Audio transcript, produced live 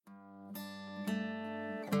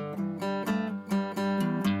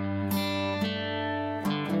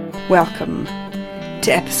Welcome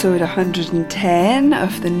to episode 110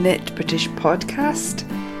 of the Knit British podcast.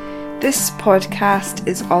 This podcast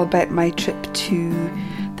is all about my trip to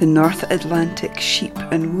the North Atlantic Sheep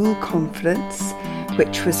and Wool Conference,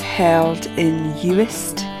 which was held in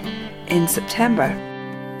Uist in September.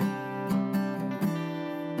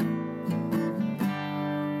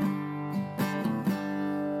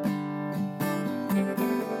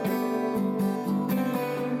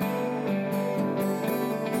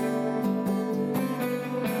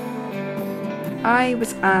 I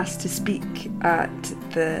was asked to speak at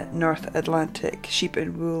the North Atlantic Sheep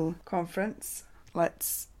and Wool Conference.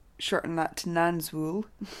 Let's shorten that to Nan's Wool,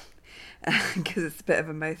 because it's a bit of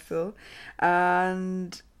a mouthful.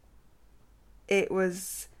 And it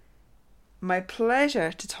was my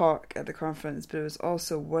pleasure to talk at the conference, but it was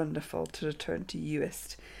also wonderful to return to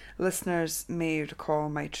Uist. Listeners may recall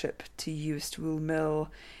my trip to Uist Wool Mill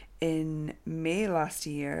in May last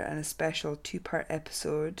year, and a special two-part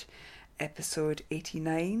episode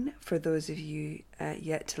 89, for those of you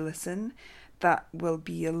yet to listen. That will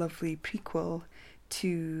be a lovely prequel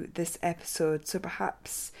to this episode, so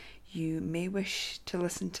perhaps you may wish to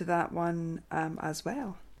listen to that one as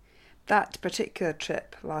well. That particular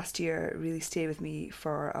trip last year really stayed with me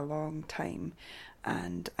for a long time,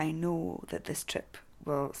 and I know that this trip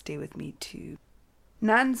will stay with me too.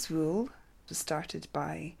 Nan's Wool was started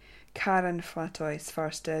by Karen Flatoy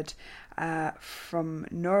Svarsted from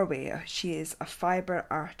Norway. She is a fibre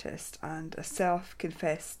artist and a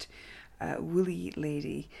self-confessed woolly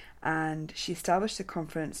lady, and she established a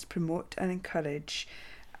conference to promote and encourage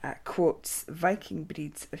quotes Viking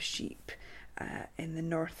breeds of sheep in the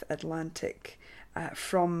North Atlantic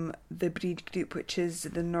from the breed group, which is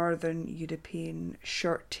the Northern European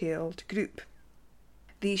short-tailed group.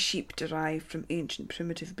 These sheep derive from ancient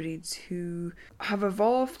primitive breeds who have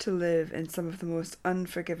evolved to live in some of the most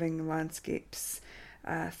unforgiving landscapes.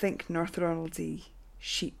 Think North Ronaldsay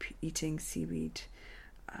sheep eating seaweed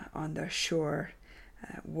on their shore,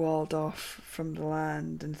 walled off from the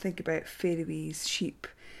land, and think about Faroese sheep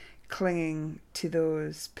clinging to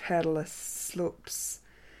those perilous slopes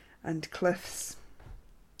and cliffs.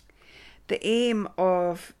 The aim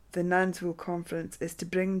of the Nan's Wool Conference is to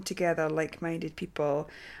bring together like-minded people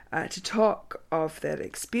to talk of their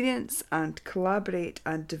experience and collaborate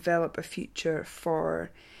and develop a future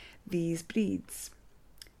for these breeds.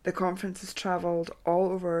 The conference has travelled all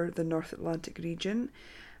over the North Atlantic region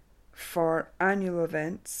for annual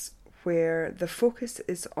events where the focus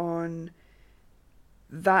is on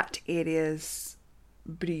that area's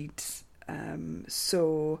breeds.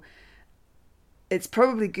 So it's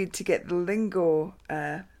probably good to get the lingo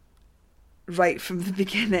right from the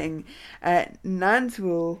beginning. Nan's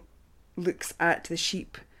Wool looks at the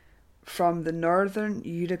sheep from the Northern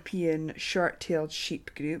European short-tailed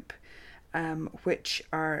sheep group, which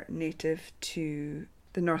are native to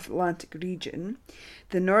the North Atlantic region.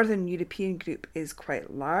 The Northern European group is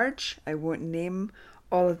quite large. I won't name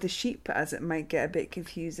all of the sheep as it might get a bit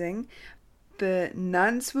confusing. The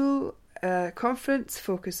Nan's Wool conference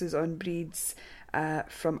focuses on breeds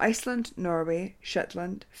from Iceland, Norway,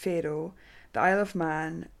 Shetland, Faroe, the Isle of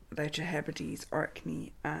Man, the Outer Hebrides,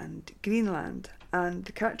 Orkney and Greenland. And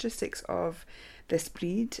the characteristics of this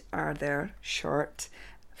breed are their short,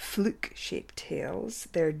 fluke-shaped tails,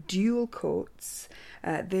 their dual coats,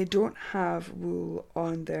 they don't have wool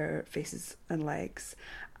on their faces and legs,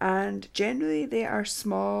 and generally they are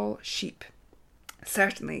small sheep.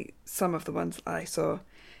 Certainly some of the ones I saw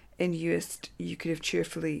in Uist you could have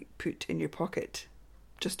cheerfully put in your pocket,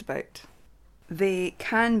 just about. They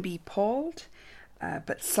can be pawed,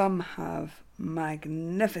 but some have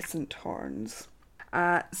magnificent horns.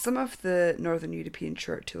 Some of the Northern European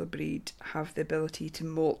short-tailed breed have the ability to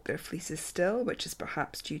molt their fleeces still, which is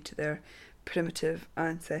perhaps due to their primitive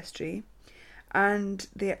ancestry. And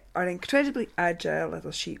they are incredibly agile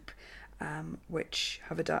little sheep, which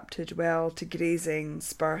have adapted well to grazing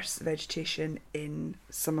sparse vegetation in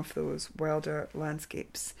some of those wilder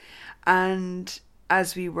landscapes. And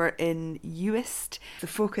as we were in Uist, the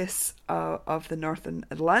focus of the Northern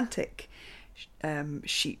Atlantic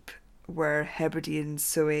sheep were Hebrideans,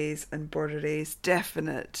 Soas and Bordereys.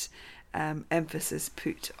 Definite emphasis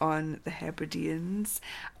put on the Hebrideans.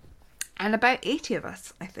 And about 80 of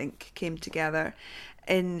us, I think, came together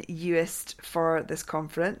in Uist for this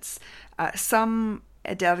conference.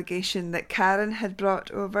 A delegation that Karen had brought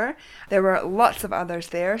over. There were lots of others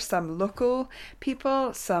there, some local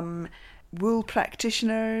people, some wool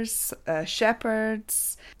practitioners,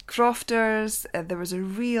 shepherds, crofters. There was a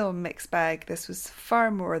real mixed bag. This was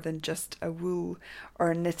far more than just a wool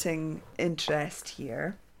or knitting interest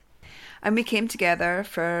here. And we came together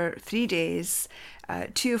for 3 days,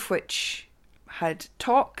 2 of which had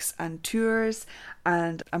talks and tours,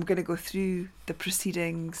 and I'm going to go through the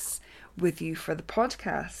proceedings with you for the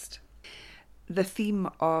podcast. The theme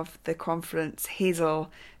of the conference, Hazel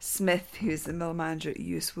Smith, who's the mill manager at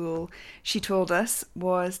Uist Wool, she told us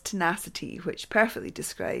was tenacity, which perfectly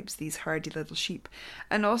describes these hardy little sheep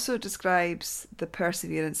and also describes the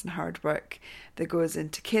perseverance and hard work that goes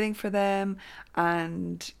into caring for them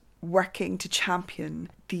and working to champion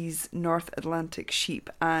these North Atlantic sheep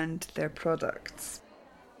and their products.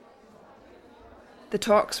 The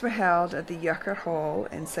talks were held at the Yucker Hall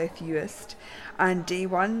in South Uist, and day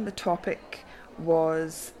one the topic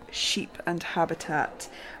was sheep and habitat.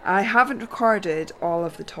 I haven't recorded all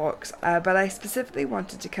of the talks, but I specifically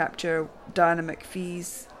wanted to capture Diana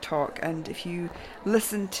McPhee's talk, and if you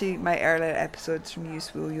listen to my earlier episodes from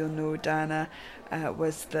Uist Wool, you'll know Diana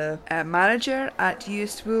was the manager at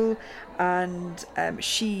Uist Wool, and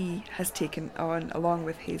she has taken on, along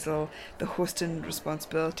with Hazel, the hosting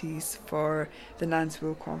responsibilities for the Nans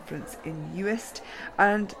Wool conference in Uist.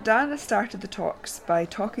 And Diana started the talks by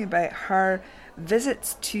talking about her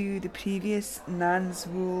visits to the previous Nans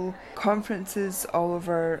Wool conferences all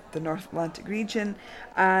over the North Atlantic region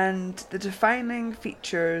and the defining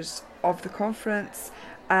features of the conference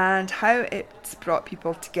and how it's brought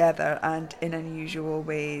people together and in unusual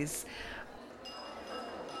ways.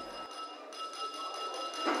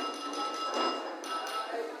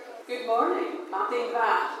 Good morning, Martin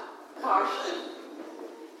Graf, Karsten.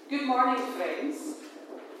 Good morning, friends.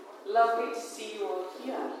 Lovely to see you all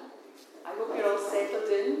here. I hope you're all settled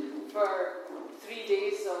in for 3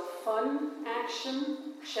 days of fun,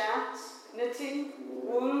 action, chat, knitting,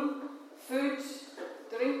 wool, food,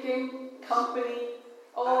 drinking, company,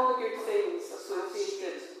 all the good things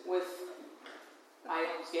associated with, I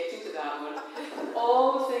was getting to that one,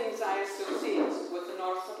 all the things I associate with the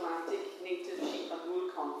North Atlantic Native Sheep and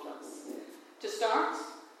Wool Conference. To start,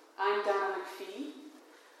 I'm Diana McPhee.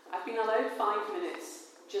 I've been allowed 5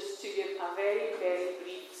 minutes just to give a very, very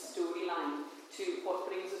brief storyline to what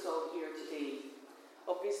brings us all here today.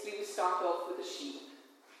 Obviously, we start off with the sheep.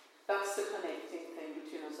 That's the connecting thing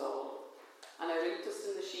between us all. And our interest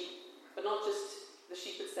in the sheep, but not just the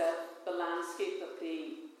sheep itself, the landscape that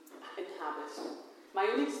they inhabit. My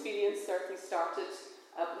own experience certainly started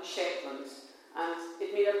up in Shetland, and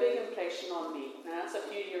it made a big impression on me. Now, that's a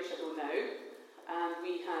few years ago now, and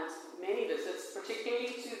we had many visits,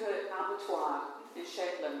 particularly to the abattoir in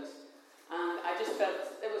Shetland. And I just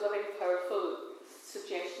felt it was a very powerful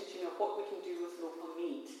suggestion to what we can do with local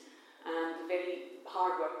meat and the very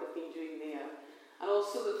hard work they've been doing there. And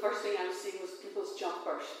also the first thing I was seeing was people's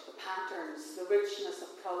jumpers, the patterns, the richness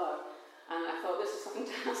of colour. And I thought this is a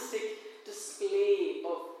fantastic display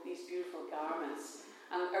of these beautiful garments.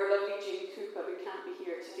 And our lovely Jane Cooper, who can't be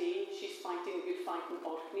here today, she's fighting a good fight in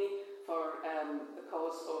Orkney for the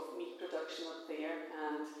cause of meat production up there.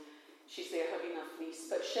 And she's there having a fleece.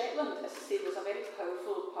 But Shetland, as I say, was a very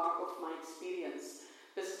powerful part of my experience.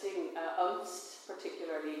 Visiting Uist,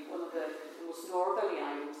 particularly, one of the most northerly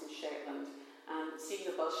islands in Shetland, and seeing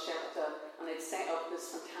the bus shelter, and they'd set up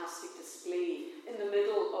this fantastic display in the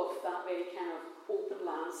middle of that very kind of open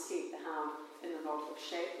landscape they have in the north of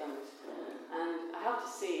Shetland. And I have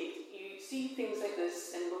to say, you see things like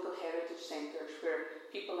this in local heritage centres where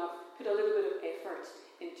people have put a little bit of effort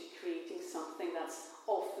into creating something that's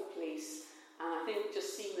off the place. And I think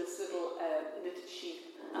just seeing this little knitted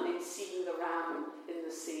sheep and then seeing the ram in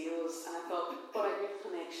the sails, and I thought, what a good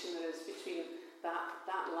connection there is between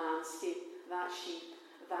that landscape, that sheep,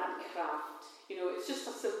 that craft. It's just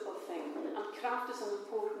a simple thing. And craft is an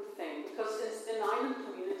important thing because in island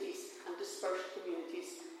communities and dispersed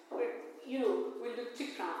communities, we look to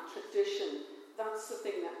craft, tradition. That's the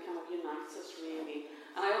thing that kind of unites us really.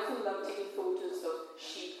 And I often love taking photos of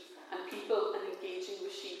sheep and people and engaging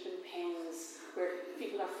with sheep in pens where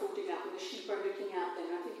people are photographing and the sheep are looking at them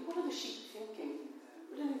and I'm thinking, what are the sheep thinking?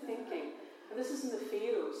 What are they thinking? And this is in the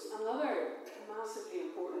Faroes, another massively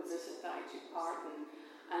important visit that I took part in.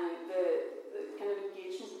 And the kind of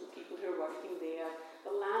engagement with the people who are working there,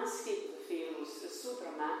 the landscape of the Faroes is so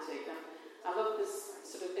dramatic. And I love this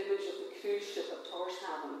sort of image of the cruise ship at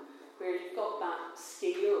Tórshavn, where you've got that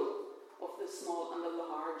scale of the small and the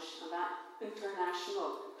large, and that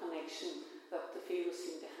international connection that the Faroes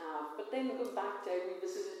seem to have. But then going back down, we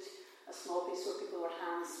visited a small place where people were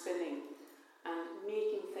hand spinning and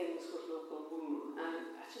making things with local wool.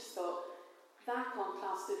 And I just thought that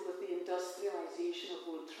contrasted with the industrialisation of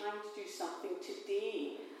wool, trying to do something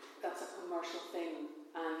today that's a commercial thing.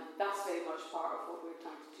 And that's very much part of what we're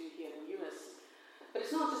trying to do here in Uist. But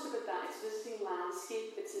it's not just about that, it's visiting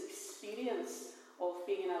landscape, it's experience of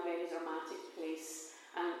being in a very dramatic place.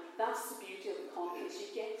 And that's the beauty of the conference. You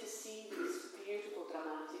get to see these beautiful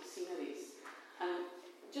dramatic sceneries. And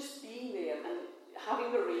just being there and having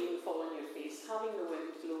the rain fall on your face, having the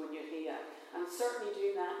wind blow in your hair, and certainly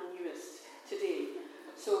doing that in Uist today.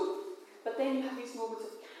 So, but then you have these moments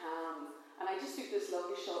of calm. And I just took this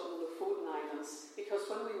lovely shot of the Lofoten Islands because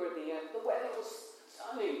when we were there, the weather was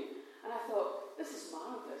stunning. And I thought, this is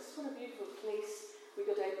marvellous. What a beautiful place. We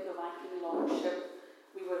got out in the Viking longship.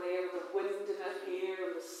 We were there with the wind in our hair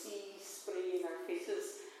and the sea spraying our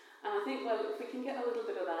faces. And I think, well, if we can get a little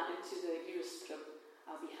bit of that into the Uist trip,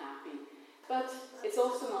 I'll be happy. But it's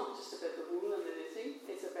also not just about the wool and the knitting.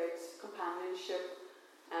 It's about companionship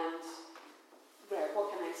and, well,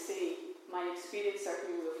 what can I say? My experience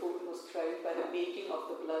certainly with the Lofoten was crowned by the making of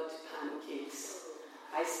the blood pancakes.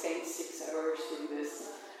 I spent 6 hours doing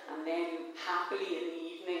this, and then happily in the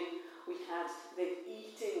evening we had the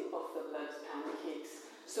eating of the blood pancakes.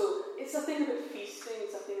 So it's a thing about feasting,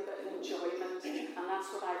 it's a thing about enjoyment, and that's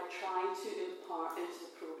what I've tried to impart into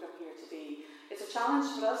the programme here today. It's a challenge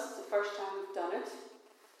for us, it's the first time we've done it,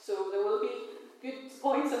 so there will be good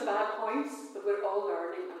points and bad points, but we're all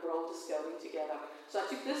learning and we're all discovering together. So I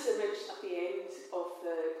took this image at the end of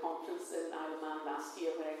the conference in Isle of Man last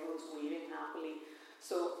year where everyone's waving happily.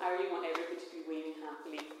 So I really want everybody to be waving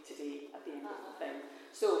happily today at the end of the thing.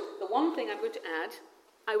 So the one thing I'm going to add,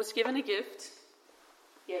 I was given a gift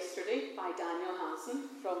yesterday by Daniel Hansen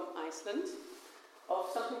from Iceland of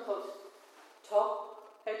something called how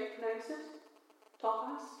do you pronounce it?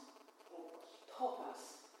 Tapas?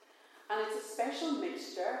 Tapas. And it's a special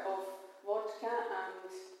mixture of vodka and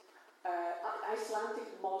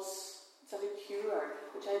Icelandic moss. It's a liqueur,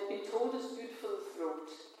 which I've been told is good for the throat.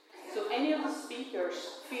 So if any of the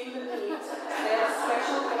speakers feel the need, there's a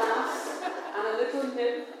special glass and a little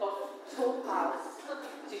nib of topaz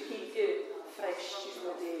to keep you fresh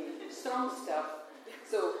during the day. Strong stuff.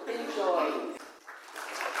 So enjoy.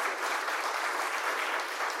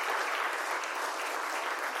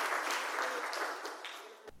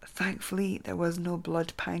 Thankfully, there was no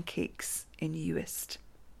blood pancakes in Uist.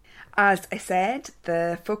 As I said,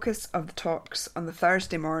 the focus of the talks on the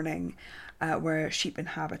Thursday morning were sheep and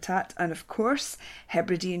habitat, and of course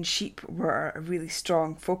Hebridean sheep were a really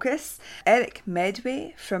strong focus. Eric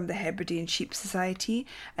Medway from the Hebridean Sheep Society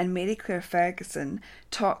and Mary Claire Ferguson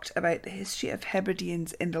talked about the history of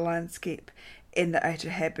Hebrideans in the landscape in the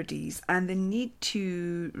Outer Hebrides and the need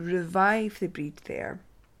to revive the breed there.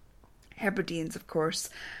 Hebrideans, of course,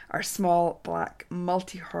 are small, black,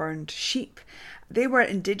 multi-horned sheep. They were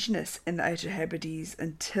indigenous in the Outer Hebrides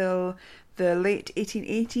until the late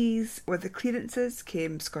 1880s. With the clearances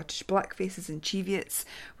came Scottish blackfaces and Cheviots,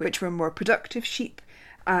 which were more productive sheep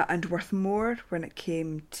and worth more when it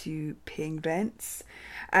came to paying rents.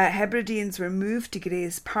 Hebrideans were moved to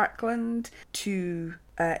graze parkland, to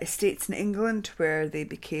estates in England where they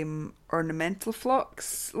became ornamental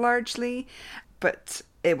flocks largely, but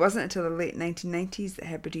it wasn't until the late 1990s that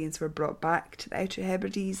Hebrideans were brought back to the Outer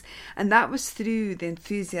Hebrides, and that was through the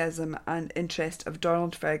enthusiasm and interest of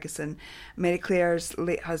Donald Ferguson, Mary Claire's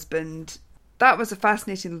late husband. That was a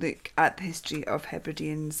fascinating look at the history of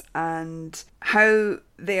Hebrideans and how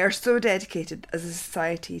they are so dedicated as a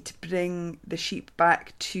society to bring the sheep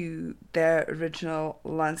back to their original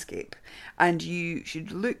landscape. And you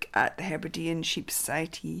should look at the Hebridean Sheep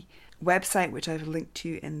Society website, which I've linked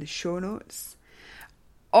to in the show notes.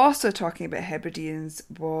 Also talking about Hebrideans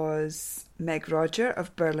was Meg Roger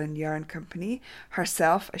of Berlin Yarn Company,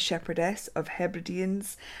 herself a shepherdess of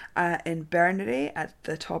Hebrideans in Berneray at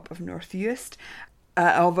the top of North Uist,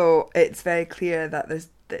 although it's very clear that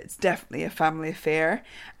it's definitely a family affair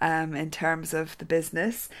in terms of the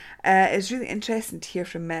business. It's really interesting to hear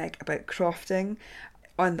from Meg about crofting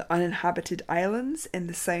on the uninhabited islands in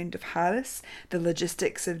the Sound of Harris, the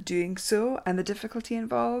logistics of doing so and the difficulty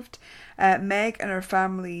involved. Meg and her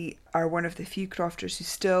family are one of the few crofters who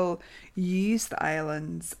still use the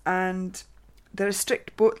islands, and there is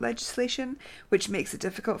strict boat legislation which makes it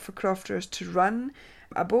difficult for crofters to run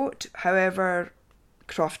a boat. However,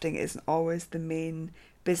 crofting isn't always the main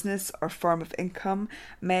business or form of income.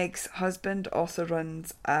 Meg's husband also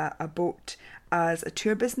runs a boat as a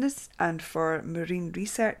tour business and for marine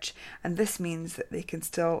research, and this means that they can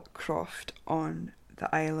still croft on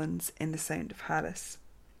the islands in the Sound of Harris.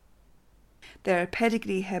 There are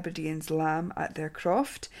pedigree Hebrideans lamb at their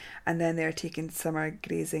croft, and then they're taken summer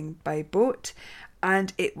grazing by boat.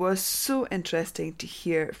 And it was so interesting to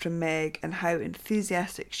hear from Meg and how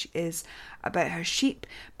enthusiastic she is about her sheep,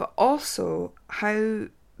 but also how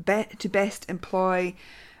to best employ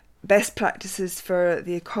best practices for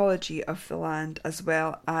the ecology of the land as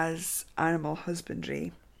well as animal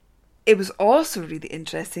husbandry. It was also really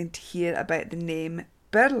interesting to hear about the name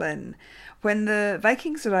Berlin. When the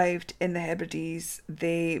Vikings arrived in the Hebrides,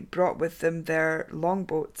 they brought with them their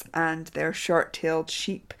longboats and their short-tailed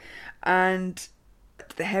sheep, and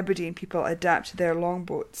the Hebridean people adapted their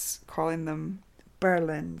longboats, calling them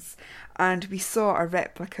Berlins. And we saw a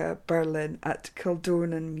replica Berlin at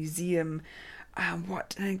Kildonan Museum. And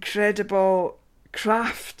what an incredible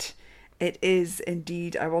craft it is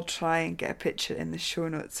indeed. I will try and get a picture in the show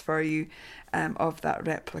notes for you of that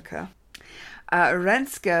replica.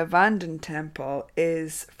 Renske Vanden Temple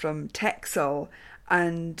is from Texel,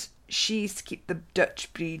 and she used to keep the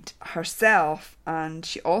Dutch breed herself, and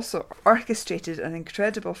she also orchestrated an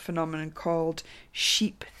incredible phenomenon called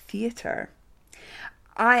sheep theatre.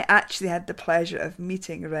 I actually had the pleasure of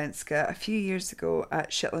meeting Renske a few years ago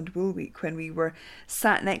at Shetland Wool Week when we were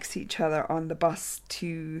sat next to each other on the bus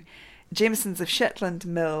to Jameson's of Shetland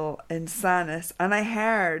Mill in Sanus, and I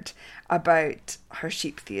heard about her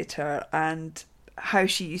sheep theatre and how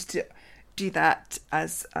she used to do that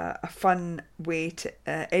as a fun way to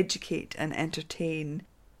educate and entertain.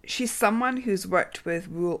 She's someone who's worked with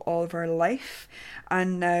wool all of her life,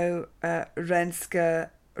 and now Renske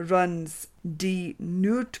runs Die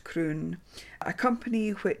Noordkroon, a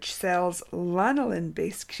company which sells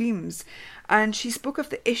lanolin-based creams, and she spoke of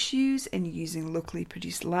the issues in using locally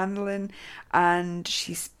produced lanolin, and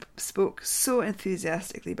she spoke so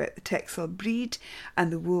enthusiastically about the Texel breed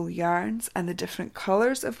and the wool yarns and the different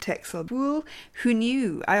colours of Texel wool. Who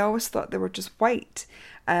knew? I always thought they were just white,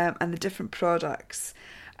 and the different products.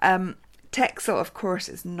 Texel, of course,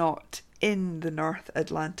 is not in the North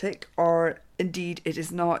Atlantic, or indeed it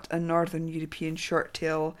is not a Northern European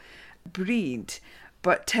short-tail breed,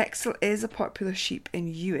 but Texel is a popular sheep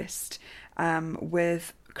in Uist,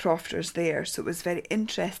 with crofters there, so it was very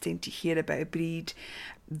interesting to hear about a breed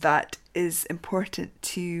that is important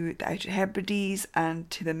to the Outer Hebrides and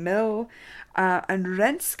to the mill, and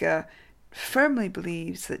Renske firmly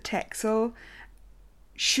believes that Texel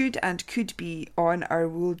should and could be on our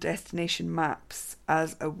wool destination maps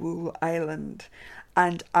as a wool island,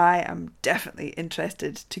 and I am definitely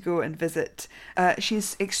interested to go and visit.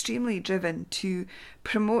 She's extremely driven to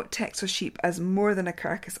promote Texel sheep as more than a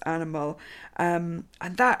carcass animal, and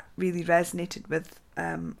that really resonated with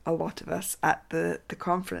a lot of us at the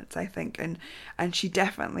conference, I think, and she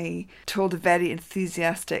definitely told a very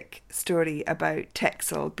enthusiastic story about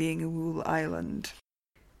Texel being a wool island.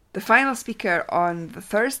 The final speaker on the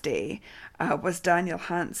Thursday was Daniel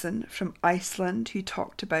Hansen from Iceland, who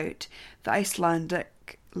talked about the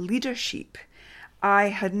Icelandic leader sheep. I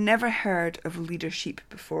had never heard of leader sheep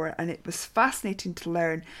before, and it was fascinating to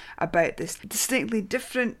learn about this distinctly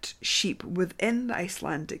different sheep within the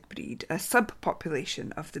Icelandic breed, a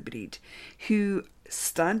subpopulation of the breed, who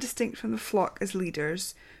stand distinct from the flock as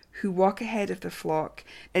leaders, who walk ahead of the flock.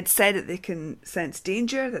 It's said that they can sense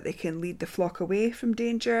danger, that they can lead the flock away from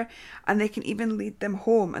danger, and they can even lead them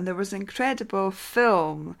home. And there was an incredible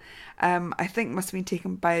film, I think must have been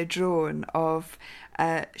taken by a drone, of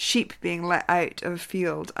sheep being let out of a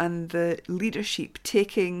field and the leader sheep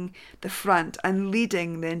taking the front and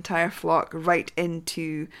leading the entire flock right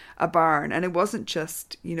into a barn. And it wasn't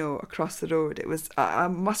just, across the road. It was, I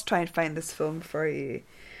must try and find this film for you.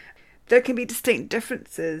 There can be distinct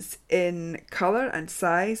differences in colour and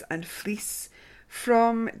size and fleece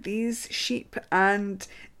from these sheep, and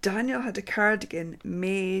Daniel had a cardigan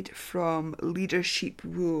made from leader sheep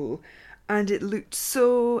wool, and it looked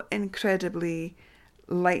so incredibly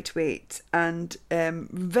lightweight and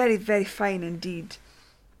very, very fine indeed.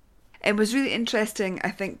 It was really interesting, I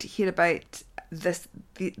think, to hear about this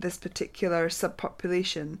particular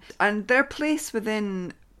subpopulation and their place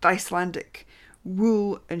within the Icelandic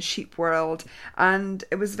wool and sheep world, and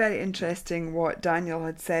it was very interesting what Daniel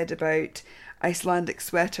had said about Icelandic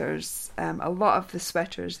sweaters. A lot of the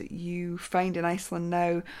sweaters that you find in Iceland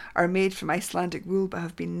now are made from Icelandic wool but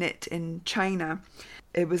have been knit in China.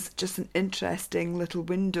 It was just an interesting little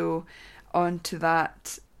window onto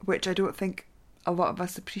that, which I don't think a lot of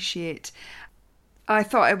us appreciate. I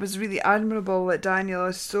thought it was really admirable that Daniel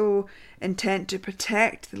is so intent to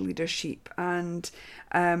protect the leader sheep and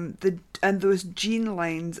those gene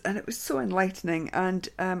lines, and it was so enlightening. And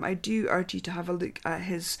I do urge you to have a look at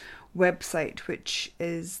his website, which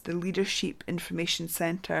is the Leader Sheep Information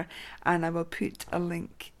Centre, and I will put a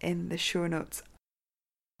link in the show notes.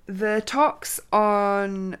 The talks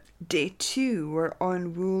on day 2 were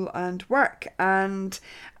on wool and work, and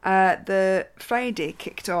the Friday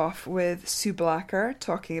kicked off with Sue Blacker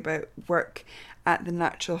talking about work at the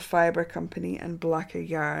Natural Fibre Company and Blacker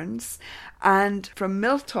Yarns. And from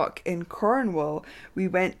Milltock in Cornwall, we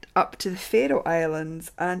went up to the Faroe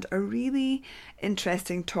Islands and a really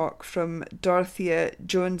interesting talk from Dorothea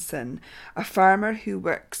Johnson, a farmer who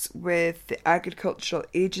works with the Agricultural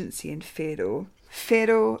Agency in Faroe.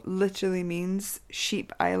 Faroe literally means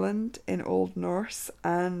sheep island in Old Norse,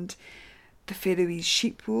 and the Faroese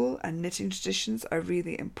sheep wool and knitting traditions are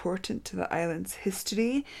really important to the island's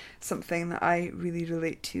history, something that I really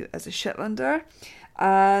relate to as a Shetlander.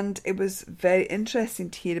 And it was very interesting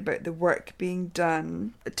to hear about the work being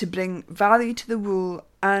done to bring value to the wool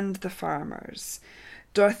and the farmers.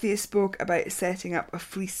 Dorothea spoke about setting up a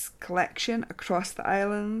fleece collection across the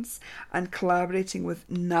islands and collaborating with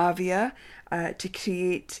Navia to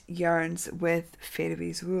create yarns with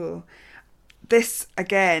Faroese wool. This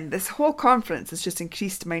whole conference has just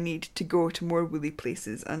increased my need to go to more woolly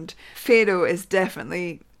places, and Faroe is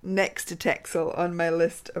definitely next to Texel on my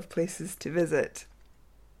list of places to visit.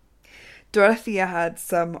 Dorothea had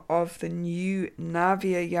some of the new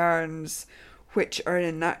Navia yarns, which are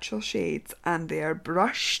in natural shades and they are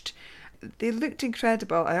brushed. They looked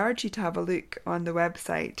incredible. I urge you to have a look on the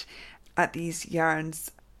website at these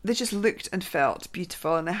yarns. They just looked and felt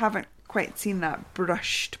beautiful, and I haven't quite seen that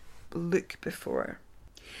brushed look before.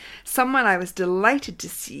 Someone I was delighted to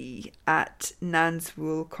see at Nan's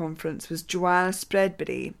Wool conference was Joanna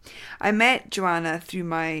Spreadbury. I met Joanna through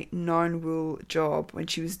my non-wool job when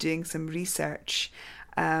she was doing some research,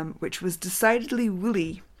 which was decidedly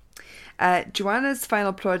woolly. Joanna's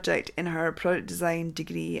final project in her product design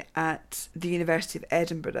degree at the University of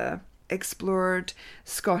Edinburgh explored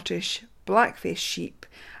Scottish blackface sheep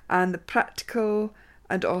and the practical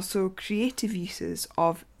and also creative uses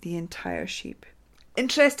of the entire sheep.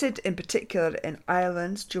 Interested in particular in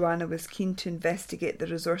islands, Joanna was keen to investigate the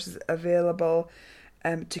resources available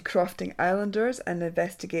to crofting islanders and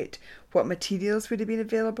investigate what materials would have been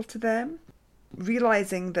available to them.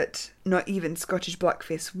 Realising that not even Scottish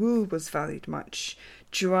blackface wool was valued much,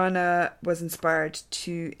 Joanna was inspired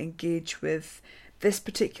to engage with this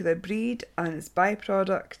particular breed and its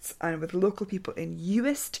byproducts, and with local people in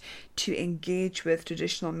Uist to engage with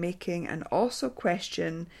traditional making and also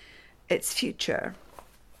question its future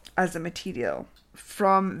as a material.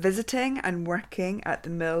 From visiting and working at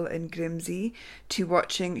the mill in Grimsey, to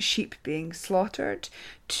watching sheep being slaughtered,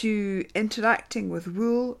 to interacting with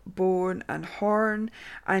wool, bone and horn,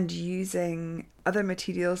 and using other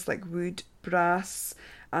materials like wood, brass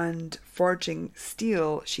and forging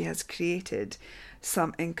steel, she has created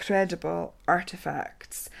some incredible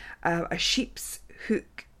artefacts. A sheep's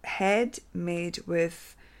hook head made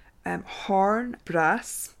with horn,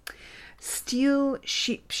 brass, steel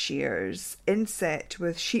sheep shears inset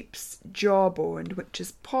with sheep's jawbone, which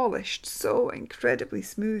is polished so incredibly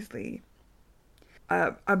smoothly.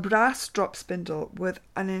 A brass drop spindle with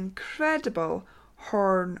an incredible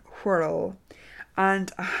horn whirl,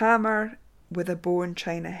 and a hammer with a bone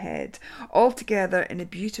china head, all together in a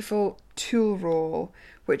beautiful tool roll,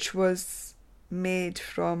 which was made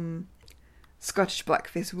from Scottish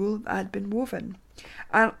blackface wool that had been woven.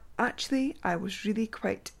 And actually, I was really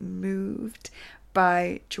quite moved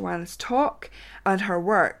by Joanna's talk and her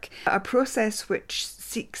work, a process which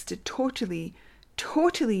seeks to totally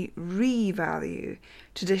revalue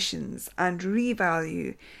traditions and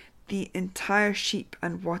revalue the entire sheep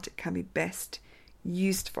and what it can be best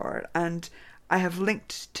used for. And I have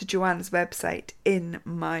linked to Joanna's website in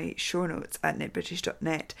my show notes at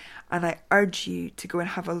knitbritish.net, and I urge you to go and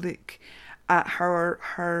have a look at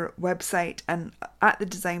her website and at the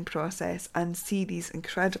design process and see these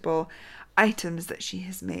incredible items that she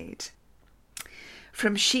has made.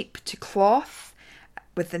 From sheep to cloth,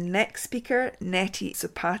 with the next speaker, Nettie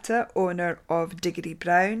Zapata, owner of Diggory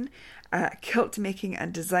Brown, a kilt making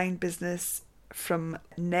and design business from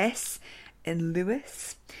Ness in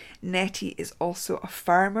Lewis. Nettie is also a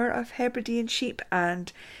farmer of Hebridean sheep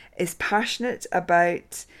and is passionate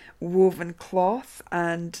about woven cloth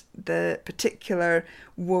and the particular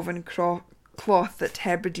woven cloth that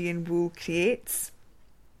Hebridean wool creates.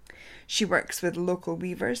 She works with local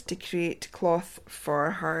weavers to create cloth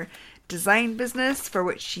for her design business, for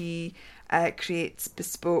which she creates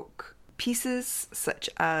bespoke pieces such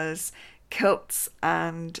as kilts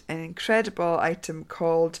and an incredible item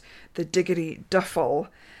called the Diggory Duffel.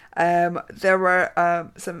 There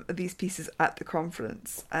were some of these pieces at the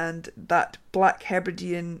conference, and that black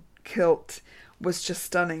Hebridean kilt was just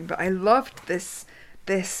stunning. But I loved this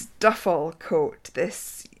duffel coat,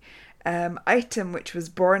 this item which was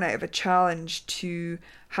born out of a challenge to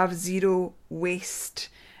have zero waste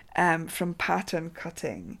from pattern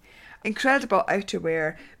cutting. Incredible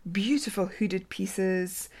outerwear, beautiful hooded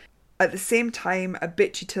pieces, at the same time a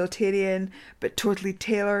bit utilitarian but totally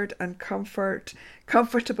tailored and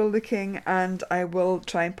comfortable looking, and I will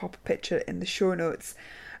try and pop a picture in the show notes.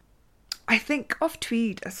 I think of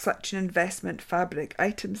tweed as such an investment fabric,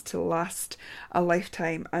 items to last a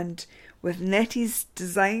lifetime, and with Nettie's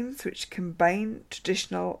designs which combine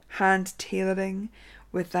traditional hand tailoring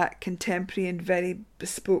with that contemporary and very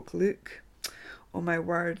bespoke look. Oh my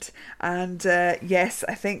word. And yes,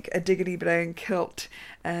 I think a Diggory Brown kilt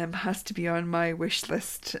has to be on my wish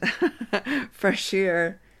list for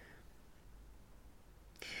sure.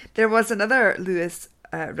 There was another Uist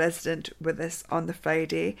resident with us on the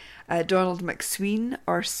Friday, Donald McSween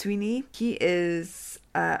or Sweeney. He is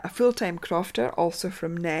a full-time crofter, also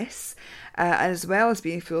from Ness, as well as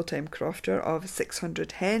being a full-time crofter of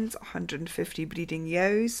 600 hens, 150 breeding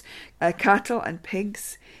ewes, cattle and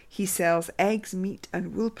pigs. He sells eggs, meat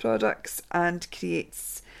and wool products and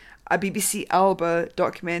creates a BBC Alba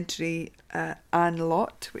documentary, Anne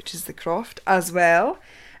Lot, which is the croft, as well.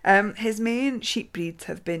 His main sheep breeds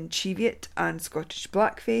have been Cheviot and Scottish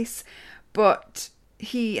Blackface, but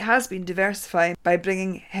he has been diversifying by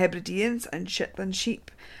bringing Hebrideans and Shetland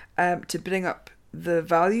sheep to bring up the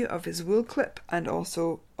value of his wool clip and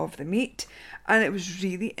also of the meat. And it was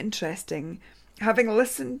really interesting. Having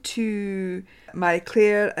listened to Marie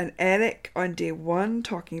Claire and Eric on day one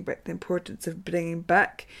talking about the importance of bringing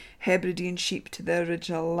back Hebridean sheep to the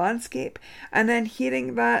original landscape, and then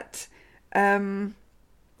hearing that, given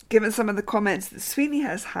some of the comments that Sweeney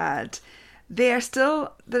has had, there's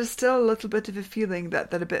still a little bit of a feeling that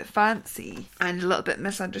they're a bit fancy and a little bit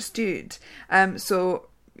misunderstood. So,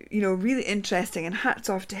 really interesting, and hats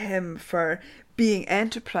off to him for being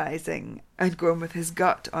enterprising and going with his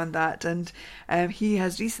gut on that. And he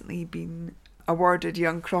has recently been awarded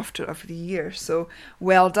Young Crofter of the Year, so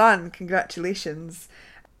well done, congratulations.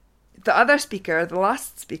 The other speaker, the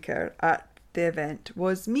last speaker at the event,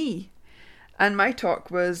 was me. And my talk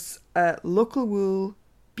was Local Wool,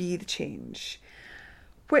 Be the Change,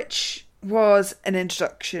 which was an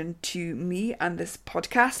introduction to me and this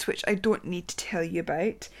podcast, which I don't need to tell you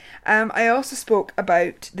about. I also spoke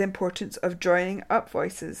about the importance of joining up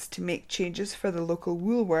voices to make changes for the local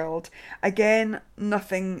wool world. Again,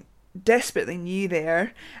 nothing desperately new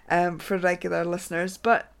there for regular listeners,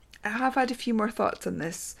 but I have had a few more thoughts on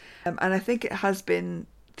this, and I think it has been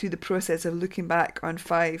through the process of looking back on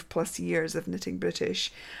 5+ years of Knitting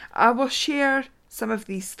British. I will share some of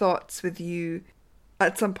these thoughts with you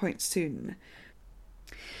at some point soon.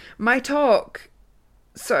 My talk,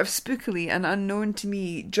 sort of spookily and unknown to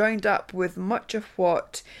me, joined up with much of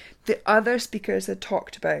what the other speakers had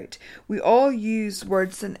talked about. We all used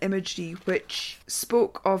words and imagery which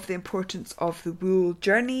spoke of the importance of the wool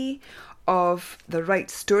journey, of the right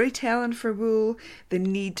storytelling for wool, the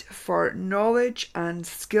need for knowledge and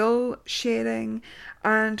skill sharing,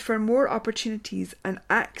 and for more opportunities and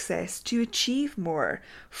access to achieve more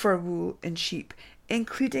for wool and sheep,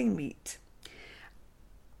 including meat.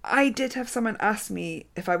 I did have someone ask me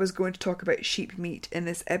if I was going to talk about sheep meat in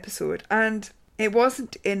this episode, and it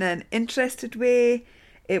wasn't in an interested way,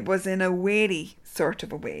 it was in a wary sort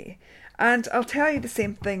of a way. And I'll tell you the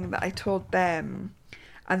same thing that I told them,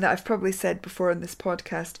 and that I've probably said before in this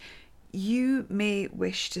podcast. You may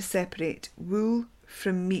wish to separate wool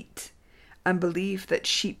from meat and believe that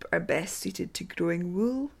sheep are best suited to growing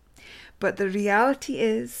wool, but the reality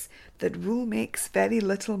is that wool makes very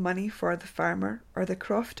little money for the farmer or the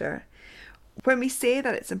crofter. When we say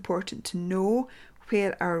that it's important to know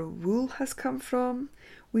where our wool has come from,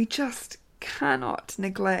 we just cannot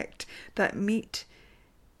neglect that meat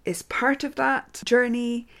is part of that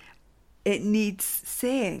journey. It needs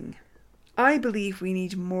saying. I believe we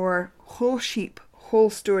need more whole sheep,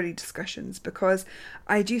 whole story discussions, because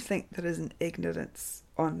I do think there is an ignorance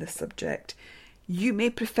on this subject. You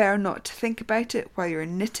may prefer not to think about it while you're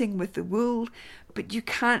knitting with the wool, but you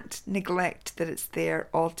can't neglect that it's there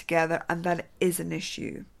altogether and that it is an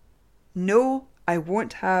issue. No, I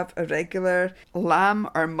won't have a regular lamb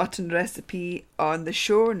or mutton recipe on the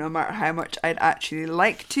show, no matter how much I'd actually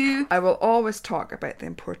like to. I will always talk about the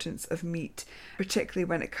importance of meat, particularly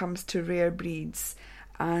when it comes to rare breeds,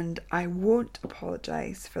 and I won't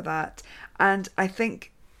apologise for that. And I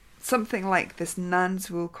think something like this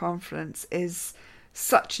Nan's Wool conference is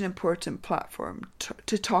such an important platform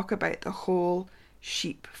to talk about the whole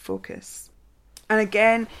sheep focus. And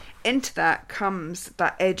again, into that comes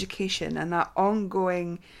that education and that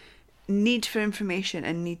ongoing need for information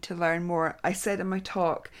and need to learn more. I said in my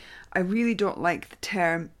talk, I really don't like the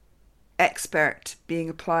term expert being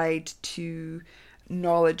applied to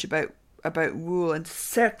knowledge about about wool, and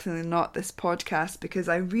certainly not this podcast, because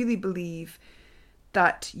I really believe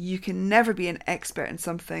that you can never be an expert in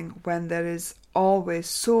something when there is always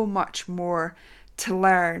so much more to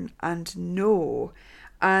learn and know.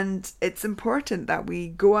 And it's important that we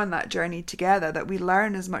go on that journey together, that we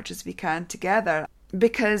learn as much as we can together.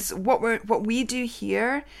 Because what we do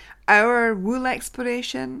here, our wool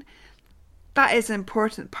exploration, that is an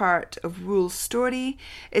important part of wool's story.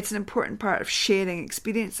 It's an important part of sharing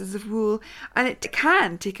experiences of wool, and it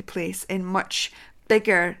can take a place in much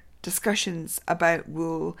bigger discussions about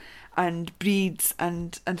wool and breeds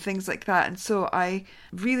and things like that. And so I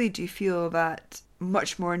really do feel that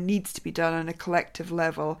much more needs to be done on a collective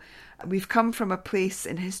level. We've come from a place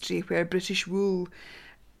in history where British wool,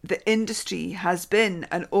 the industry, has been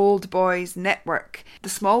an old boys network. The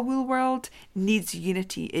small wool world needs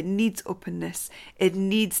unity, it needs openness, it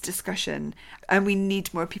needs discussion, and we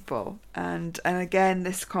need more people. And again,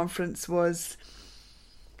 this conference was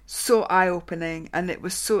so eye-opening, and it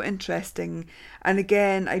was so interesting. And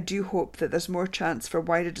again, I do hope that there's more chance for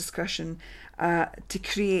wider discussion to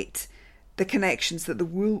create the connections that the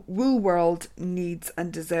wool world needs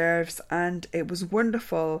and deserves. And it was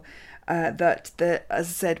wonderful that, as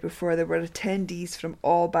I said before, there were attendees from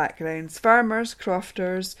all backgrounds: farmers,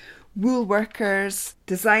 crofters, wool workers,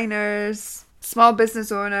 designers, small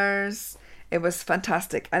business owners. It was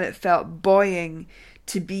fantastic, and it felt buoying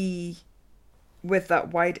to be with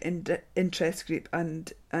that wide interest group,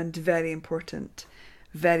 and very important,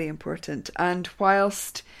 very important. And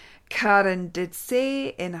whilst Karen did say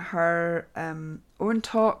in her own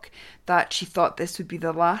talk that she thought this would be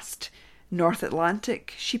the last North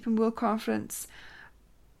Atlantic Sheep and Wool Conference,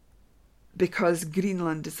 because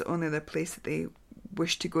Greenland is the only other place that they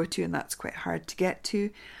wish to go to, and that's quite hard to get to,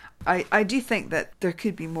 I do think that there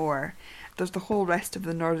could be more. There's the whole rest of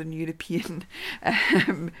the Northern European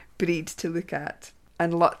breed to look at,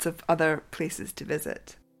 and lots of other places to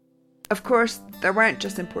visit. Of course, there weren't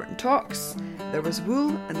just important talks, there was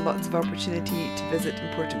wool and lots of opportunity to visit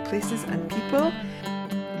important places and people.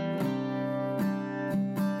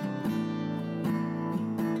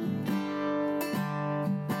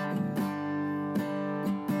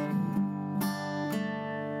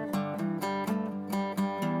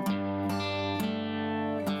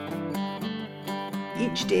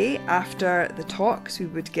 Each day after the talks, we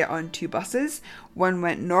would get on two buses. One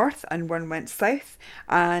went north and one went south,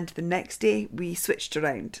 and the next day we switched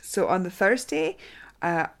around. So on the Thursday,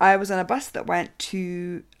 I was on a bus that went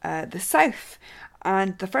to the south,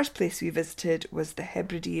 and the first place we visited was the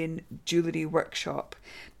Hebridean Jewellery Workshop.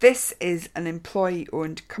 This is an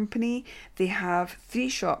employee-owned company. They have 3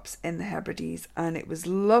 shops in the Hebrides, and it was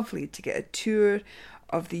lovely to get a tour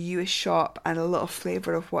of the Uist shop and a little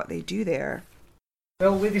flavour of what they do there.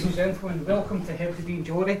 Well, ladies and gentlemen, welcome to Hebridean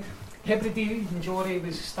Jewellery. Hebridean Jewellery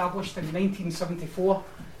was established in 1974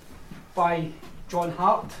 by John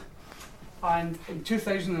Hart, and in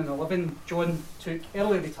 2011 John took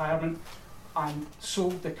early retirement and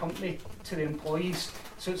sold the company to the employees,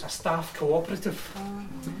 so it's a staff cooperative.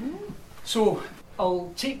 So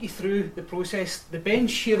I'll take you through the process. The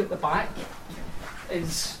bench here at the back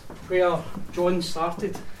is where John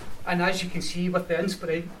started. And as you can see, with the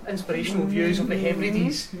inspirational views of the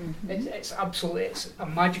Hebrides, it's a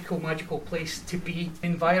magical place to be. The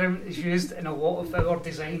environment is used in a lot of our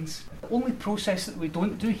designs. The only process that we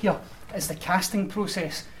don't do here is the casting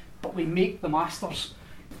process, but we make the masters.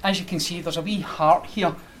 As you can see, there's a wee heart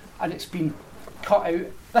here, and it's been cut out.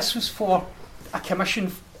 This was for a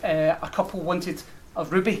commission. A couple wanted a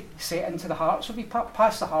ruby set into the heart, so we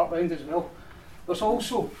passed the heart round as well. There's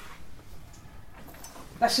also,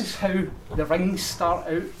 this is how the rings start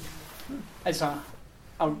out, as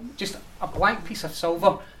just a blank piece of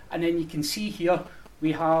silver, and then you can see here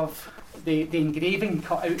we have the engraving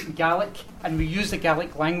cut out in Gaelic, and we use the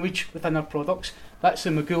Gaelic language within our products. That's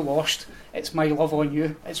the Magoo Lost. It's My Love on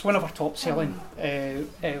You. It's one of our top selling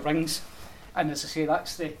rings, and as I say,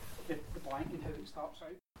 that's the blank and how it starts out.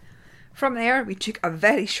 From there, we took a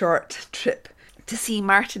very short trip to see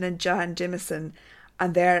Martin and Jan Jimison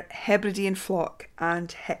and their Hebridean flock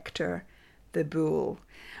and Hector the bull.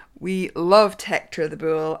 We loved Hector the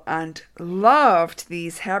bull and loved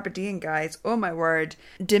these Hebridean guys. Oh my word.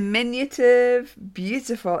 Diminutive,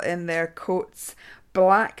 beautiful in their coats,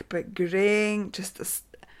 black but greying, just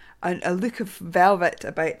a look of velvet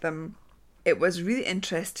about them. It was really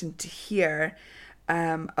interesting to hear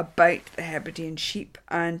about the Hebridean sheep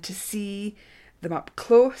and to see them up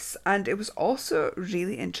close, and it was also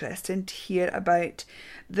really interesting to hear about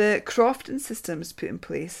the crofting systems put in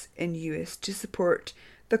place in Uist to support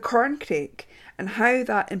the corncrake and how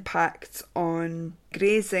that impacts on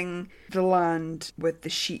grazing the land with the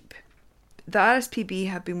sheep. The RSPB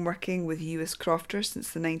have been working with Uist crofters since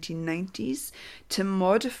the 1990s to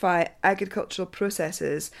modify agricultural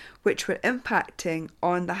processes which were impacting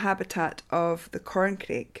on the habitat of the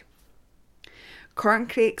corncrake.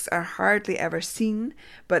 Corncrakes are hardly ever seen,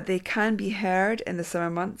 but they can be heard in the summer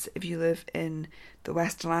months if you live in the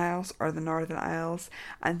Western Isles or the Northern Isles,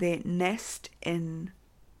 and they nest in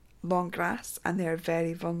long grass and they are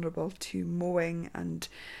very vulnerable to mowing, and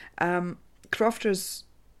crofters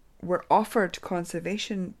were offered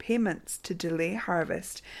conservation payments to delay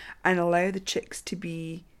harvest and allow the chicks to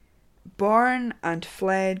be born and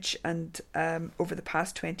fledge, and over the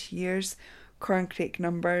past 20 years corncrake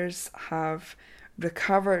numbers have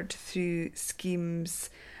recovered through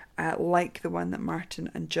schemes like the one that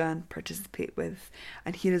Martin and Jan participate with.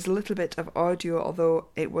 And here is a little bit of audio, although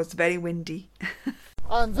it was very windy.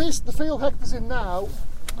 And the field Hector's in now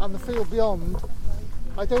and the field beyond,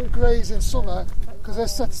 I don't graze in summer because they're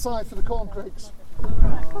set aside for the corncrakes.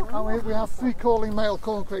 And we have 3 calling male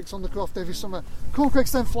corncrakes on the croft every summer.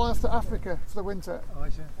 Corncrakes then fly off to Africa for the winter.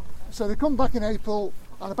 So they come back in April,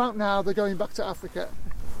 and about now they're going back to Africa.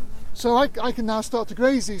 So I can now start to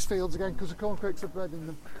graze these fields again because the corncrakes are bred in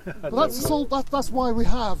them. But that's why we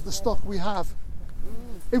have the stock we have.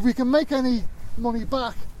 If we can make any money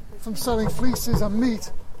back from selling fleeces and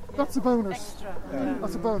meat, that's a bonus.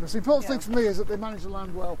 That's a bonus. The important thing for me is that they manage the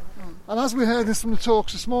land well. And as we heard in some of the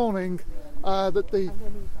talks this morning, that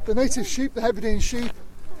the native sheep, the Hebridean sheep,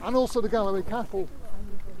 and also the Galloway cattle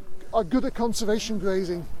are good at conservation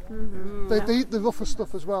grazing. They eat the rougher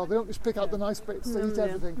stuff as well. They don't just pick out the nice bits, they eat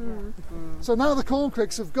everything. So now the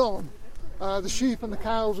corncrakes have gone, the sheep and the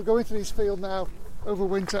cows will go into these fields now over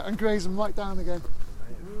winter and graze them right down again.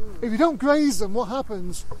 If you don't graze them, what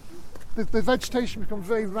happens? The vegetation becomes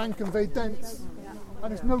very rank and very dense,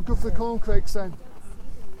 and it's no good for the corncrakes then.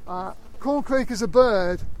 Corncrake is a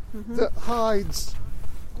bird that hides.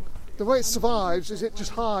 The way it survives is it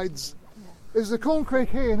just hides. There's a corncrake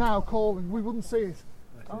here now calling, we wouldn't see it.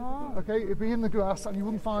 Okay, it'd be in the grass and you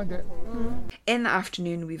wouldn't find it. In the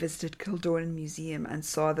afternoon we visited Kildonan Museum and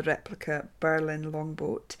saw the replica Berlin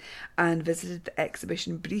longboat and visited the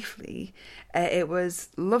exhibition briefly. It was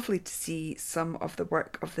lovely to see some of the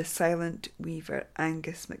work of the silent weaver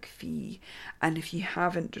Angus McPhee, and if you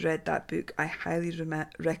haven't read that book I highly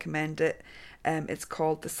recommend it. It's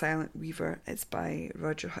called The Silent Weaver. It's by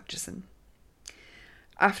Roger Hutchison.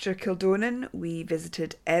 After Kildonan we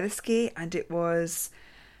visited Eriskay, and it was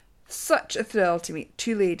such a thrill to meet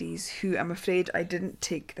 2 ladies who I'm afraid I didn't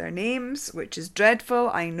take their names, which is dreadful,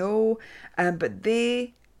 I know, but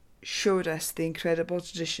they showed us the incredible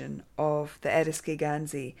tradition of the Eriskay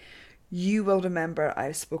Gansey. You will remember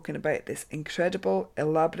I've spoken about this incredible,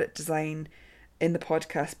 elaborate design in the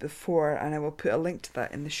podcast before, and I will put a link to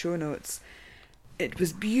that in the show notes. It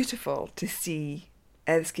was beautiful to see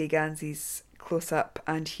Eriskay Ganseys close up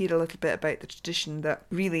and hear a little bit about the tradition that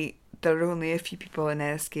really there are only a few people in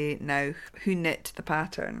Eriskay now who knit the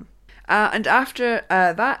pattern. And after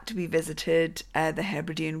that we visited the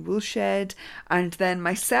Hebridean Woolshed, and then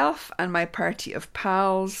myself and my party of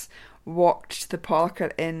pals walked to the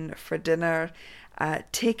Pollocker Inn for dinner,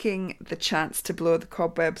 taking the chance to blow the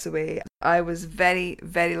cobwebs away. I was very,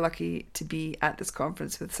 very lucky to be at this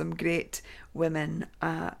conference with some great women.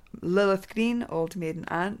 Lilith Green, Old Maiden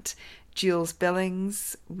Aunt, Jules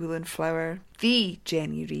Billings, Woolen Flower, the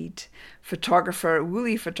Jenny Reid,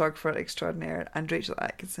 woolly photographer extraordinaire, and Rachel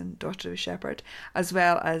Atkinson, daughter of a shepherd, as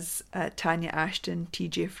well as Tanya Ashton,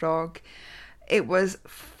 TJ Frog. It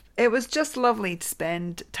was just lovely to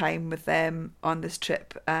spend time with them on this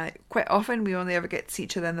trip. Quite often we only ever get to see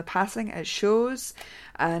each other in the passing at shows,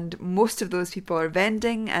 and most of those people are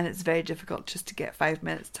vending, and it's very difficult just to get 5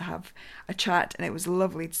 minutes to have a chat, and it was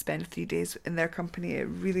lovely to spend 3 days in their company. It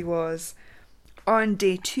really was. On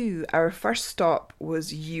day 2, our first stop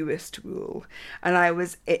was Uist Wool, and I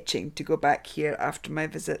was itching to go back here after my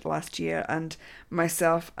visit last year, and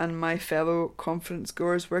myself and my fellow conference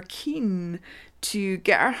goers were keen to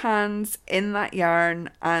get our hands in that yarn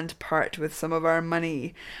and part with some of our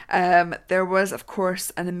money. There was, of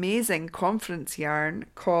course, an amazing conference yarn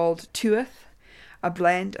called Uist, a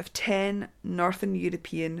blend of 10 Northern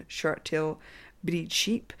European short-tail breed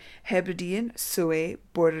sheep: Hebridean, Soay,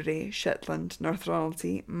 Borderay, Shetland, North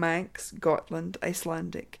Ronaldsay, Manx, Gotland,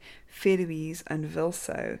 Icelandic, Faroese and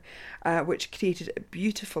Vilsow, which created a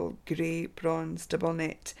beautiful grey bronze double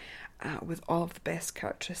knit with all of the best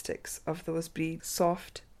characteristics of those breeds,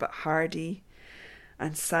 soft but hardy.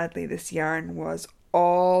 And sadly this yarn was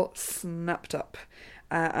all snapped up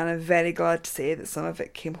and I'm very glad to say that some of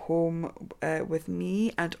it came home with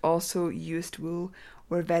me, and also Uist Wool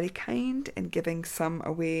were very kind in giving some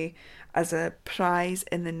away as a prize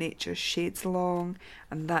in the Nature Shades Along,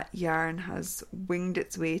 and that yarn has winged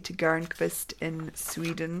its way to Garnkvist in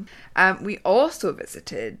Sweden. We also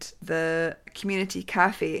visited the community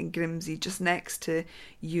cafe in Grimsby, just next to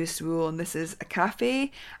Uist Wool, and this is a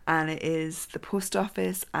cafe and it is the post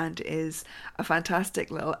office and it is a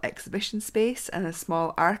fantastic little exhibition space and a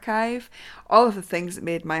small archive. All of the things that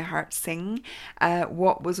made my heart sing.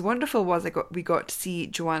 What was wonderful was we got to see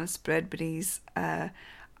Joanna Spreadbury's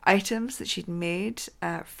items that she'd made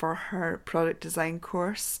for her product design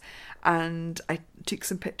course, and I took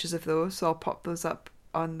some pictures of those, so I'll pop those up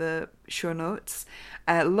on the show notes.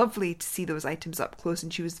 Lovely to see those items up close,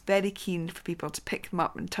 and she was very keen for people to pick them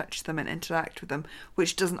up and touch them and interact with them,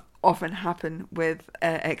 which doesn't often happen with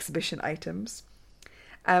exhibition items.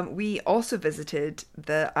 We also visited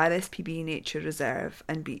the RSPB Nature Reserve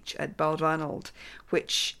and Beach at Balranald,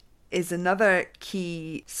 which is another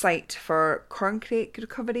key site for corncrake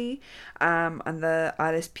recovery, and the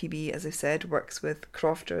RSPB, as I said, works with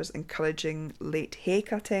crofters encouraging late hay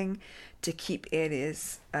cutting to keep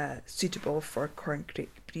areas suitable for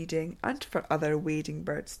corncrake breeding and for other wading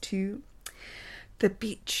birds too. The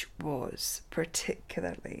beach was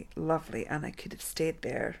particularly lovely, and I could have stayed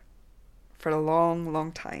there for a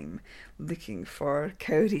long time looking for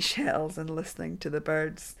cowrie shells and listening to the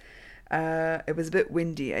birds. It was a bit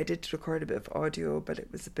windy. I did record a bit of audio, but it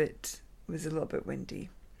was a little bit windy.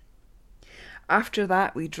 After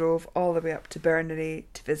that, we drove all the way up to Berneray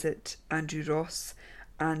to visit Andrew Ross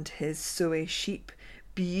and his Soay sheep.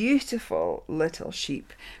 Beautiful little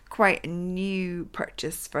sheep. Quite a new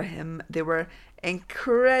purchase for him. They were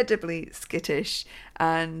incredibly skittish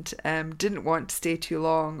and didn't want to stay too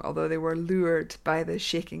long, although they were lured by the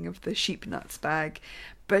shaking of the sheep nuts bag.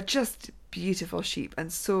 But just beautiful sheep,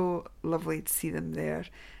 and so lovely to see them there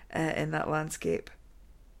in that landscape.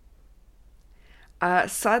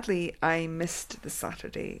 Sadly, I missed the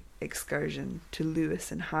Saturday excursion to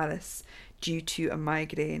Lewis and Harris due to a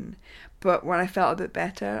migraine, but when I felt a bit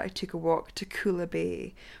better, I took a walk to Coola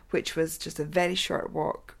Bay, which was just a very short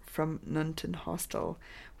walk from Nunton Hostel,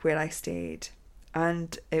 where I stayed,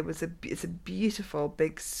 and it's a beautiful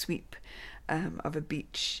big sweep of a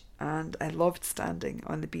beach, and I loved standing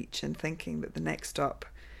on the beach and thinking that the next stop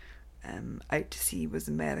out to sea was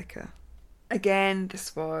America. Again,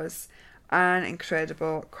 this was an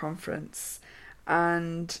incredible conference,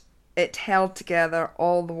 and it held together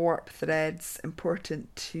all the warp threads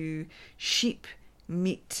important to sheep,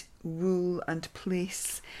 meat, wool and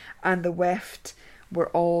place, and the weft were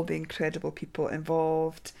all the incredible people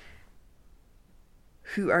involved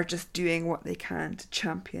who are just doing what they can to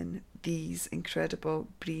champion these incredible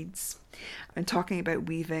breeds. I'm talking about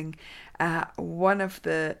weaving. One of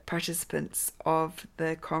the participants of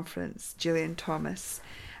the conference, Gillian Thomas,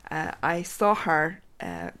 I saw her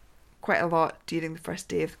quite a lot during the first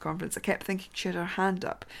day of the conference. I kept thinking she had her hand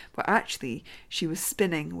up, but actually she was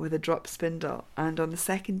spinning with a drop spindle, and on the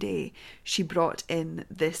second day she brought in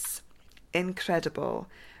this incredible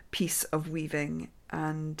piece of weaving,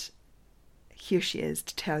 and here she is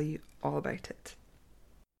to tell you all about it.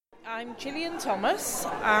 I'm Gillian Thomas.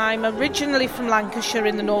 I'm originally from Lancashire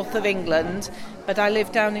in the north of England, but I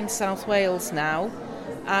live down in South Wales now.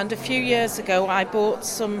 And a few years ago I bought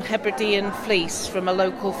some Hebridean fleece from a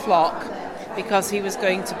local flock because he was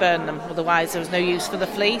going to burn them, otherwise there was no use for the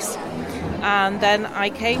fleece. And then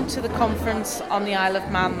I came to the conference on the Isle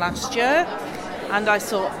of Man last year and I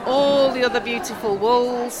saw all the other beautiful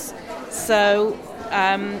wools. So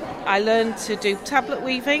I learned to do tablet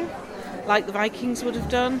weaving like the Vikings would have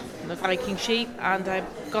done, the Viking sheep, and I've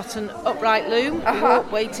got an upright loom, a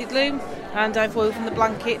warp-weighted loom, and I've woven the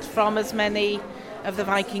blanket from as many of the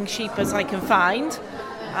Viking sheep as I can find,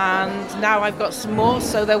 and now I've got some more,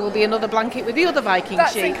 so there will be another blanket with the other Viking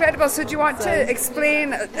That's sheep. That's incredible. So do you want to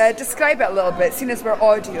explain, describe it a little bit, seeing as we're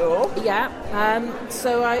audio? Yeah,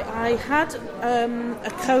 so I had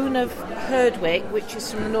a cone of herdwick, which is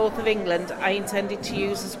from the north of England, I intended to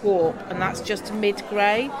use as warp, and that's just a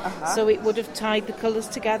mid-grey, so it would have tied the colours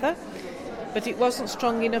together. But it wasn't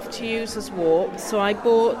strong enough to use as warp, so I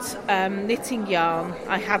bought knitting yarn.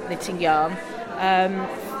 I had knitting yarn,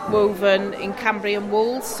 woven in Cambrian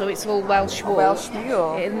wools, so it's all Welsh wool. Welsh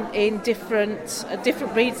wool. In different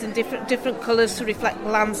breeds and different colours to reflect the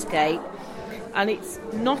landscape. And it's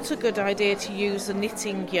not a good idea to use a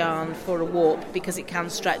knitting yarn for a warp because it can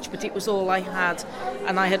stretch, but it was all I had,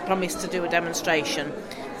 and I had promised to do a demonstration.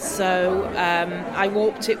 So I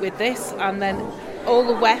warped it with this, and then all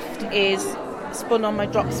the weft is spun on my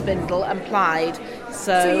drop spindle and plied.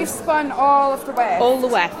 So you've spun all of the weft? All the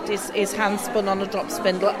weft is hand spun on a drop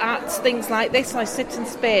spindle. At things like this, I sit and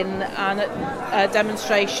spin, and at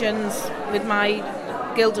demonstrations with my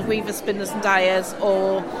Guild of Weavers, Spinners and Dyers,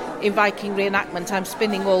 or in Viking reenactment, I'm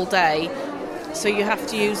spinning all day. So you have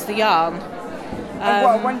to use the yarn. And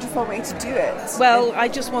what a wonderful way to do it. Well, I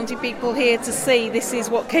just wanted people here to see this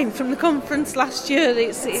is what came from the conference last year.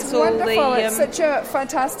 It's wonderful. All the... it's such a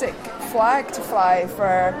fantastic flag to fly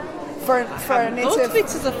for a native... Thought of it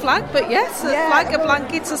as a flag, but yes, a flag, a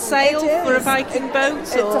blanket, a sail for a Viking boat.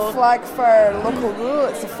 It's a flag for local rule,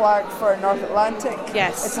 it's a flag for North Atlantic.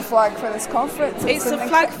 Yes. It's a flag for this conference. It's a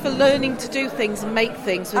flag for learning to do things and make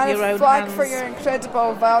things with your own hands. And a flag for your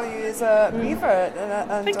incredible value as a weaver.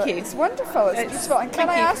 And Thank you. It's wonderful, it's beautiful. And can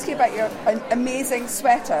I ask you about your amazing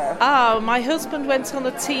sweater? My husband went on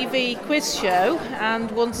a TV quiz show and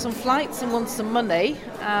won some flights and won some money.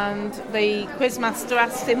 And the quizmaster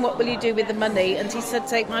asked him, what will you do with the money? And he said,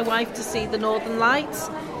 take my wife to see the Northern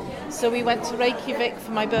Lights. So we went to Reykjavik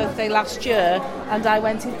for my birthday last year, and I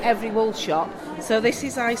went in every wool shop. So this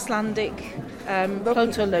is Icelandic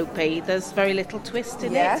Plotolopi. There's very little twist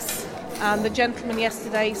in it. And the gentleman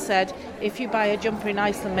yesterday said, if you buy a jumper in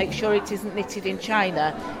Iceland, make sure it isn't knitted in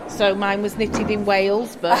China. So mine was knitted in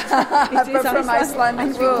Wales, but it is from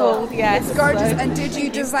Icelandic wool. Yes. It's gorgeous. So, and did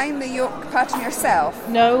you design the yoke pattern yourself?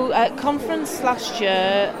 No, at conference last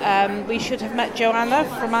year, we should have met Joanna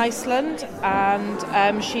from Iceland, and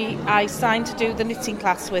I signed to do the knitting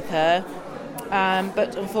class with her.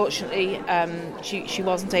 But unfortunately she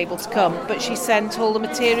wasn't able to come, but she sent all the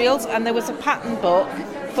materials, and there was a pattern book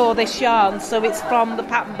for this yarn, so it's from the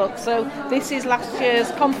pattern book. So this is last year's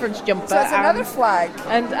conference jumper. So it's another flag.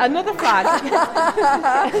 And another flag.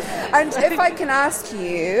 And if I can ask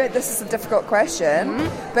you, this is a difficult question,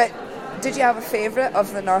 but did you have a favourite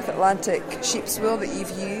of the North Atlantic sheep's wool that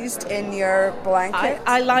you've used in your blanket?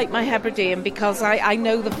 I like my Hebridean because I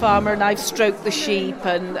know the farmer and I've stroked the sheep,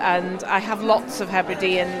 and I have lots of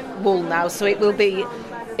Hebridean wool now, so it will be,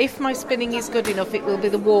 if my spinning is good enough, it will be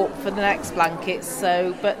the warp for the next blanket.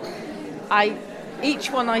 So, but each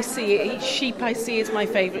one I see, each sheep I see is my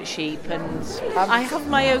favourite sheep, and I have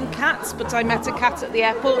my own cats, but I met a cat at the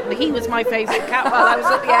airport and he was my favourite cat while I was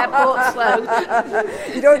at the airport,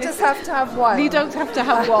 so... You don't just have to have one. You don't have to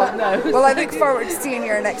have one, no. Well, I look forward to seeing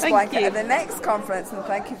your next blanket you. at the next conference, and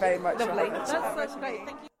thank you very much. Lovely. That's great,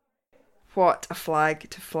 thank you. What a flag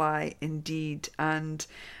to fly indeed, and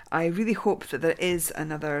I really hope that there is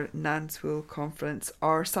another Nance Wool conference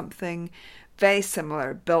or something very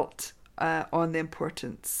similar built on the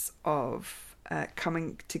importance of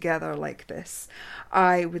coming together like this.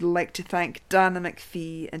 I would like to thank Dana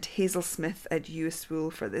McPhee and Hazel Smith at Uist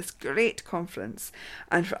Wool for this great conference,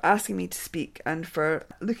 and for asking me to speak, and for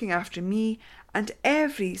looking after me and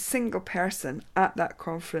every single person at that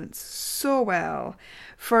conference so well,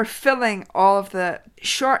 for filling all of the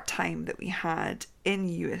short time that we had in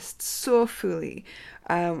Uist so fully,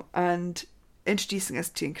 and introducing us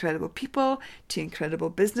to incredible people, to incredible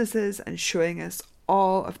businesses, and showing us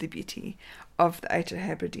all of the beauty of the Outer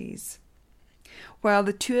Hebrides. While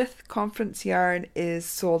the Tuath conference yarn is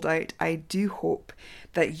sold out, I do hope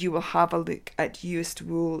that you will have a look at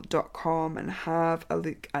uistwool.com and have a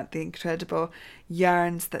look at the incredible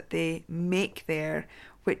yarns that they make there,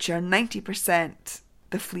 which are 90%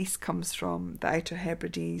 the fleece comes from the Outer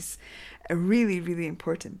Hebrides. A really, really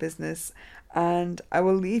important business. And I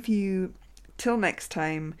will leave you till next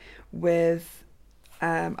time with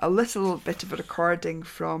a little bit of a recording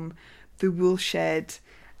from the wool shed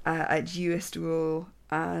at Uist Wool,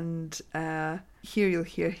 and here you'll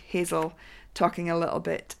hear Hazel talking a little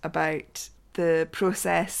bit about the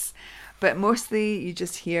process, but mostly you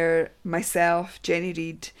just hear myself, Jenny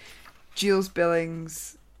Reid, Jules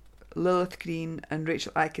Billings, Lilith Green and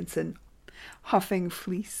Rachel Atkinson huffing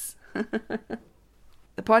fleece.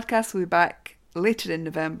 The podcast will be back later in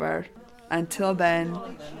November. Until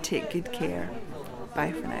then, take good care.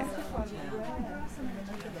 Bye for now.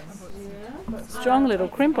 Strong little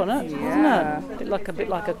crimp on it, isn't it? A bit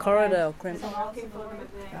like a Corridor crimp.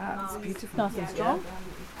 That's beautiful. Nice and strong.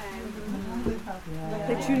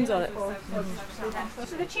 The tunes on it.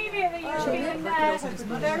 So the tubia that you're seeing there,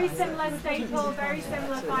 very similar staple, very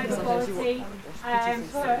similar fibre quality.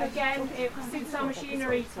 So again, it suits our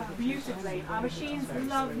machinery beautifully. Our machines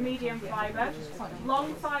love medium fibre.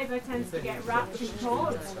 Long fibre tends to get wrapped and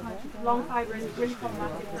taut. Long fibre is really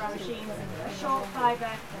problematic for our machines. Short fibre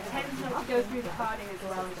tends not to go through the carding as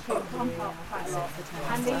well. It's on top quite a lot.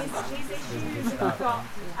 And these issues, we've got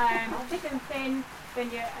thick and thin, then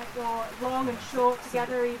your long and short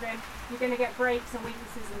together even, you're going to get breaks and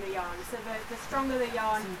weaknesses in the yarn. So the stronger the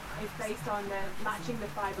yarn is based on matching the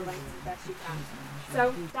fibre length as best you can.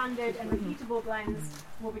 So standard and repeatable blends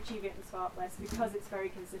will be Cheviot and Sparkless because it's very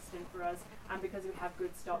consistent for us and because we have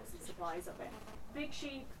good stocks and supplies of it. Big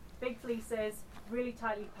sheep, big fleeces, really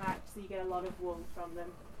tightly packed, so you get a lot of wool from them.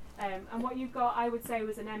 And what you've got, I would say,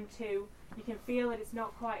 was an M2. You can feel that it's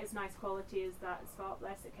not quite as nice quality as that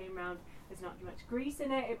Sparkless that came round. There's not much grease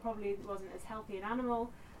in it. It probably wasn't as healthy an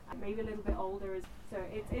animal, maybe a little bit older. So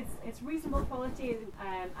it's reasonable quality,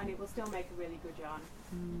 and it will still make a really good yarn.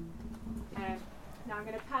 Now I'm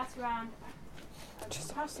going to pass around. I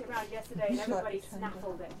passed it around yesterday and everybody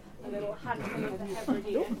snaffled it. A little handful of the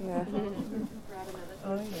Hebridean. Yeah. Grab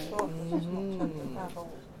another.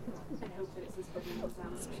 And hope that it's as good as it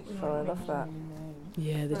sounds. Oh, I love that.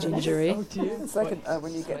 Yeah, the gingery. It's like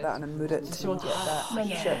when you get that on a mouret, you get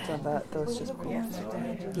that shirt on that. Those just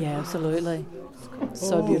Yeah, absolutely.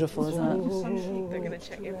 So beautiful, isn't it? They're going to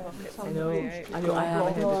check your pockets. I know. I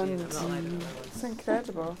am. It's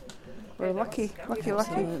incredible. We're lucky. Put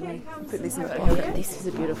these in the Yeah, pocket. this is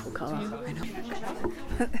a beautiful colour. I know.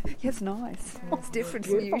 Yeah, it's nice. It's different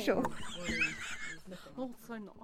from usual. Also not.